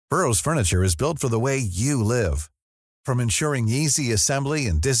Burrow's furniture is built for the way you live. From ensuring easy assembly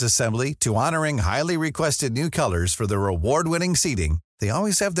and disassembly to honoring highly requested new colors for their award-winning seating, they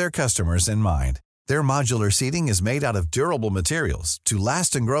always have their customers in mind. Their modular seating is made out of durable materials to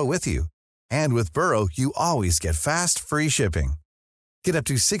last and grow with you. And with Burrow, you always get fast, free shipping. Get up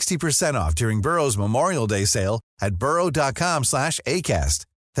to 60% off during Burrow's Memorial Day sale at burrow.com/ACAST.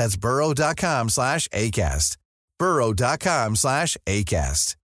 That's burrow.com/ACAST.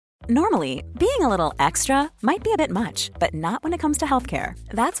 burrow.com/ACAST. Normally, being a little extra might be a bit much, but not when it comes to healthcare.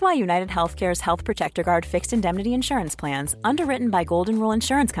 That's why United Healthcare's Health Protector Guard fixed indemnity insurance plans, underwritten by Golden Rule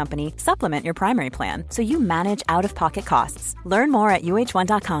Insurance Company, supplement your primary plan so you manage out-of-pocket costs. Learn more at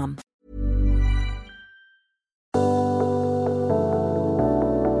uh1.com.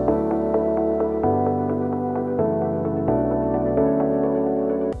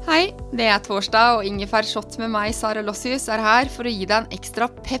 Hei, det torsdag, og Ingefær Shot med meg, Sara Lossius, her for å gi deg en ekstra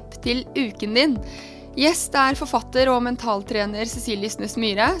pepp til uken din. Gjest forfatter og mentaltrener Cecilie Snus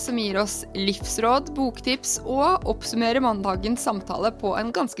Myhre, som gir oss livsråd, boktips og oppsummerer mandagens samtale på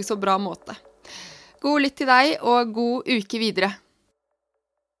en ganske så bra måte. God lytt til deg, og god uke videre.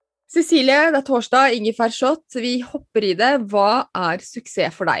 Cecilie, det torsdag, Ingefær Shot. Vi hopper i det. Hva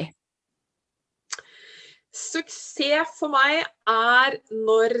suksess for deg? Suksess for meg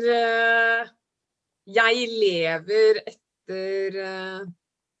når jeg lever etter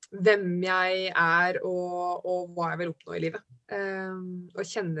hvem jeg og hva jeg vil oppnå i livet. Og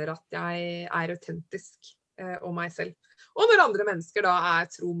kjenner at jeg autentisk og meg selv. Og når andre mennesker da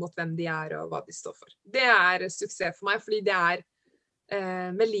tro mot hvem de og hva de står for. Det suksess for meg, fordi det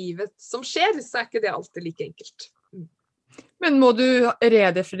med livet som skjer, så ikke det alltid like enkelt. Men må du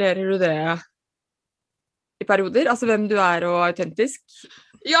redefinerer du det i perioder? Altså hvem du og autentisk?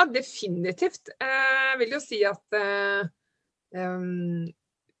 Ja, definitivt. Jeg vil jo si at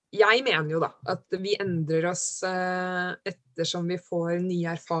jeg mener jo da at vi endrer oss ettersom vi får nye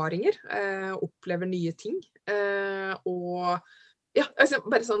erfaringer, opplever nye ting, og ja, altså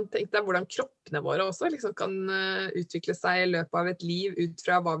bare sånn, tenk deg hvordan kroppene våre også liksom kan utvikle seg i løpet av et liv ut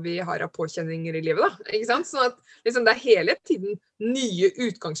fra hva vi har av påkjenninger i livet da, ikke sant? Sånn at liksom, det hele tiden nye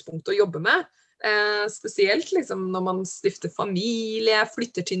utgangspunkt å jobbe med, spesielt liksom, når man stifter familie,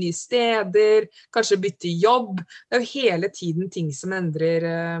 flytter til nye steder, kanskje bytter jobb. Det jo hele tiden ting som endrer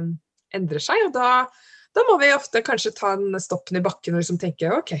seg, og da må vi ofte kanskje ta en stoppen i bakken og liksom tenke,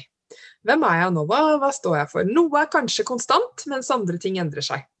 ok, hvem jeg nå? Hva står jeg for? Noe kanskje konstant, mens andre ting endrer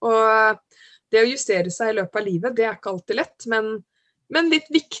seg. Og det å justere seg i løpet av livet, det ikke alltid lett, men litt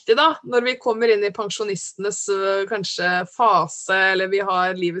viktig da, når vi kommer inn i pensjonistenes kanskje fase, eller vi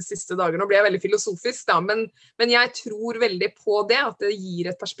har livets siste dager. Nå blir jeg veldig filosofisk da, men jeg tror veldig på det, at det gir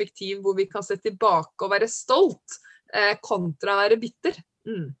et perspektiv hvor vi kan se tilbake og være stolt, kontra å være bitter.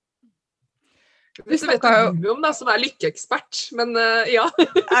 Du vet du om da, som lykkeekspert, men ja.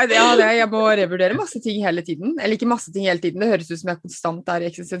 Jeg må revurdere masse ting hele tiden, eller ikke masse ting hele tiden, det høres ut som jeg konstant i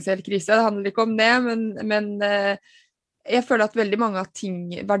eksistensiell krise, det handler ikke om det, men jeg føler at veldig mange av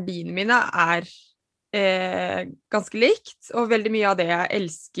verdiene mine ganske likt, og veldig mye av det jeg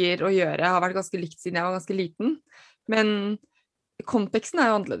elsker å gjøre har vært ganske likt siden jeg var ganske liten, men konteksten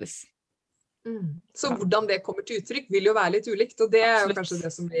jo annerledes. Så hvordan det kommer til uttrykk vil jo være litt ulikt, og det jo kanskje det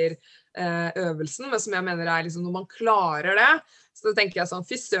som blir øvelsen, men som jeg mener liksom når man klarer det, så da tenker jeg sånn,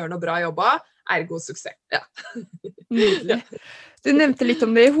 fy søren og bra jobba, god suksess. Ja. Nydelig. Du nevnte litt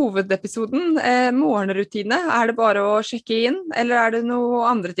om det i hovedepisoden. Morgenrutine, det bare å sjekke inn, eller det noe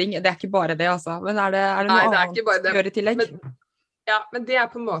andre ting? Det ikke bare det, altså, men det noe annet å gjøre i tillegg? Men det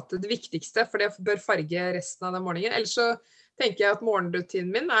på en måte det viktigste, for det bør farge resten av den morgenen. Ellers så tenker jeg at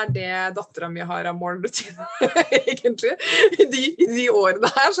morgenrutinen min det datteren min har av morgenrutine, egentlig. I de årene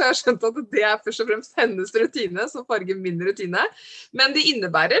her, så har jeg skjønt at det først og fremst hennes rutine som farger min rutine. Men det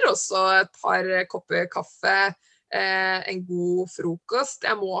innebærer også et par kopper kaffe, en god frokost.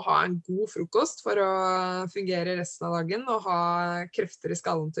 Jeg må ha en god frokost for å fungere resten av dagen og ha krefter i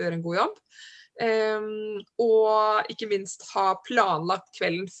skallen til å gjøre en god jobb. Og ikke minst ha planlagt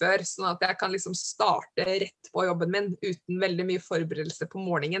kvelden før, sånn at jeg kan liksom starte rett på jobben min uten veldig mye forberedelse på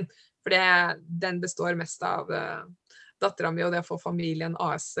morgenen, for den består mest av datteren min og det å få familien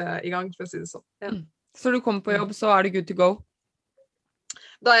AS i gang, for å si det sånn. Ja. Så når du kommer på jobb, så det good to go?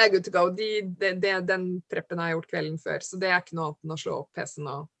 Da jeg good to go. Den preppen har jeg gjort kvelden før, så det ikke noe annet enn å slå opp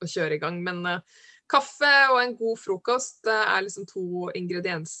PC-en og kjøre i gang, men kaffe og en god frokost liksom 2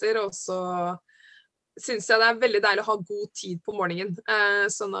 ingredienser, og så synes jeg det veldig deilig å ha god tid på morgenen,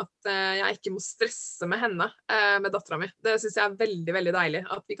 sånn at jeg ikke må stresse med henne, med datteren min. Det synes jeg veldig, veldig deilig,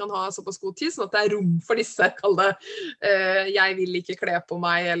 at vi kan ha såpass god tid, sånn at det rom for disse, kall det, jeg vil ikke kle på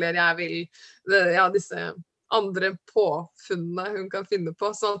meg, eller jeg vil, disse andre påfunnene hun kan finne på,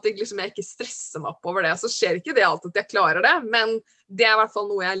 sånn at jeg ikke stresser meg opp over det. Så skjer ikke det alltid at jeg klarer det, men det I hvert fall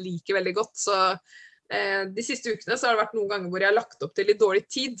noe jeg liker veldig godt, så de siste ukene så har det vært noen ganger hvor jeg har lagt opp til litt dårlig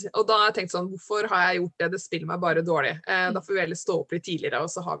tid, og da har jeg tenkt sånn, hvorfor har jeg gjort det? Det spiller meg bare dårlig. Da får vi heller stå opp litt tidligere,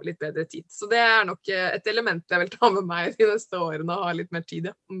 og så har vi litt bedre tid. Så det nok et element jeg vil ta med meg de neste årene, og ha litt mer tid,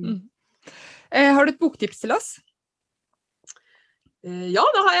 ja. Har du et boktips til oss? Ja,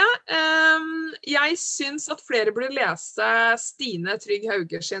 det har jeg. Jeg synes at flere burde lese Stine Trygg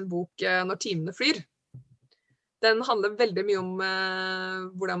Hauger sin bok «Når timene flyr». Den handler veldig mye om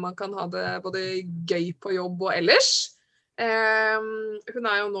hvordan man kan ha det både gøy på jobb og ellers. Hun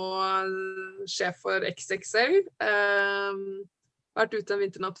jo nå sjef for XXL. Vært ute en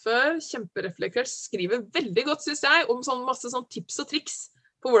vinternatt før, kjempereflektert, skriver veldig godt, synes jeg, om masse tips og triks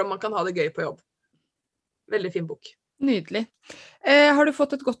på hvordan man kan ha det gøy på jobb. Veldig fin bok. Nydelig. Har du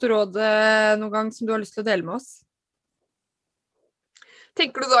fått et godt råd noen gang som du har lyst til å dele med oss?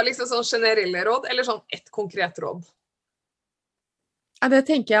 Tenker du da liksom sånn generelle råd, eller sånn et konkret råd? Ja, det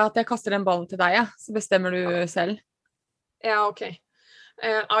tenker jeg at jeg kaster den ballen til deg, ja. Så bestemmer du selv. Ja, ok.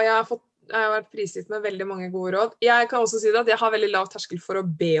 Jeg har vært prisgitt med veldig mange gode råd. Jeg kan også si det at jeg har veldig lav terskel for å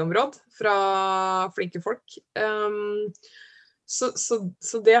be om råd fra flinke folk.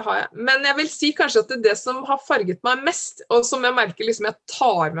 Så det har jeg. Men jeg vil si kanskje at det som har farget meg mest, og som jeg merker liksom jeg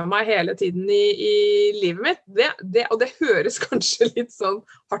tar med meg hele tiden i livet mitt, og det høres kanskje litt sånn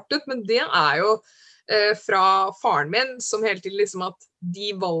hardt ut, men det jo fra faren min, som hele tiden liksom at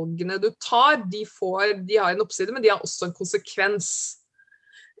de valgene du tar, de har en oppside, men de har også en konsekvens.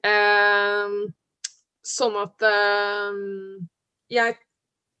 Sånn at jeg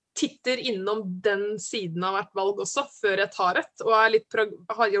titter innom den siden av hvert valg også, før jeg tar et, og har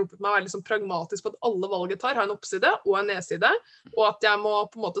hjulpet meg å være liksom pragmatisk på at alle valg jeg tar har en oppside og en nedside, og at jeg må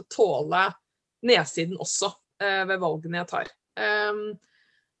på en måte tåle nedsiden også ved valgene jeg tar.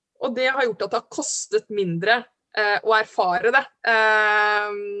 Og det har gjort at det har kostet mindre å erfare det.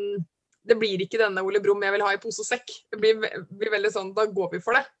 Det blir ikke denne Ole Brumm jeg vil ha i pose og sekk. Det blir veldig sånn, da går vi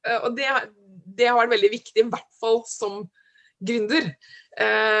for det. Og det har vært veldig viktig, I hvert fall som gründer,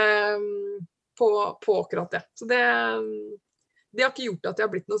 på akkurat det. Så det har ikke gjort at jeg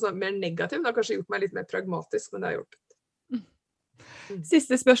har blitt noe sånn mer negativ, det har kanskje gjort meg litt mer pragmatisk, men det har hjulpet.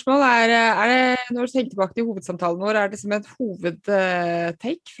 Siste spørsmål det, når du tenker tilbake til hovedsamtalen vår, det som et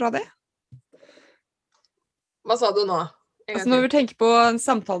hovedtake fra det? Hva sa du nå? Altså når du tenker på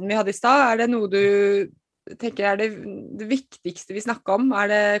samtalen vi hadde I sted, det noe du tenker det viktigste vi snakket om?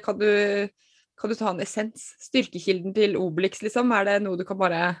 Kan du ta en essens? Styrkekilden til Obelix, liksom? Det noe du kan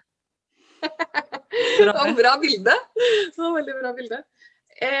bare... Bra bilde. Veldig bra bilde.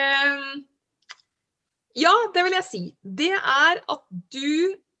 Ja, det vil jeg si. Det at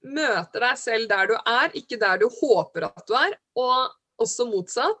du møter deg selv der du ikke der du håper at du og også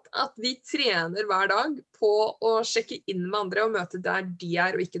motsatt, at vi trener hver dag på å sjekke inn med andre og møte der de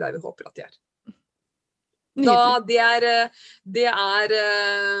og ikke der vi håper at de Da, det det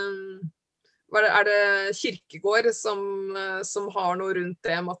Kirkegård som har noe rundt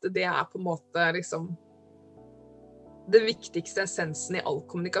det, med at det på en måte liksom det viktigste essensen I all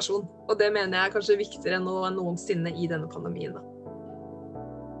kommunikasjon. Og det mener jeg kanskje viktigere enn noensinne I denne pandemien.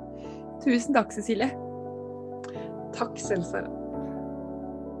 Tusen takk, Cecilie. Takk selv, Sara.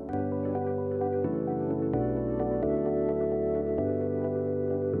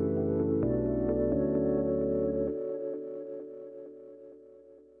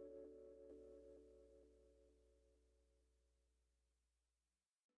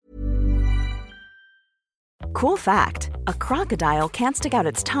 Cool fact, a crocodile can't stick out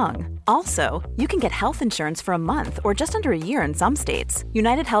its tongue. Also, you can get health insurance for a month or just under a year in some states.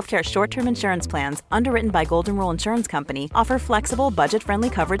 United Healthcare short-term insurance plans, underwritten by Golden Rule Insurance Company, offer flexible,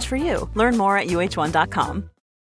 budget-friendly coverage for you. Learn more at uh1.com.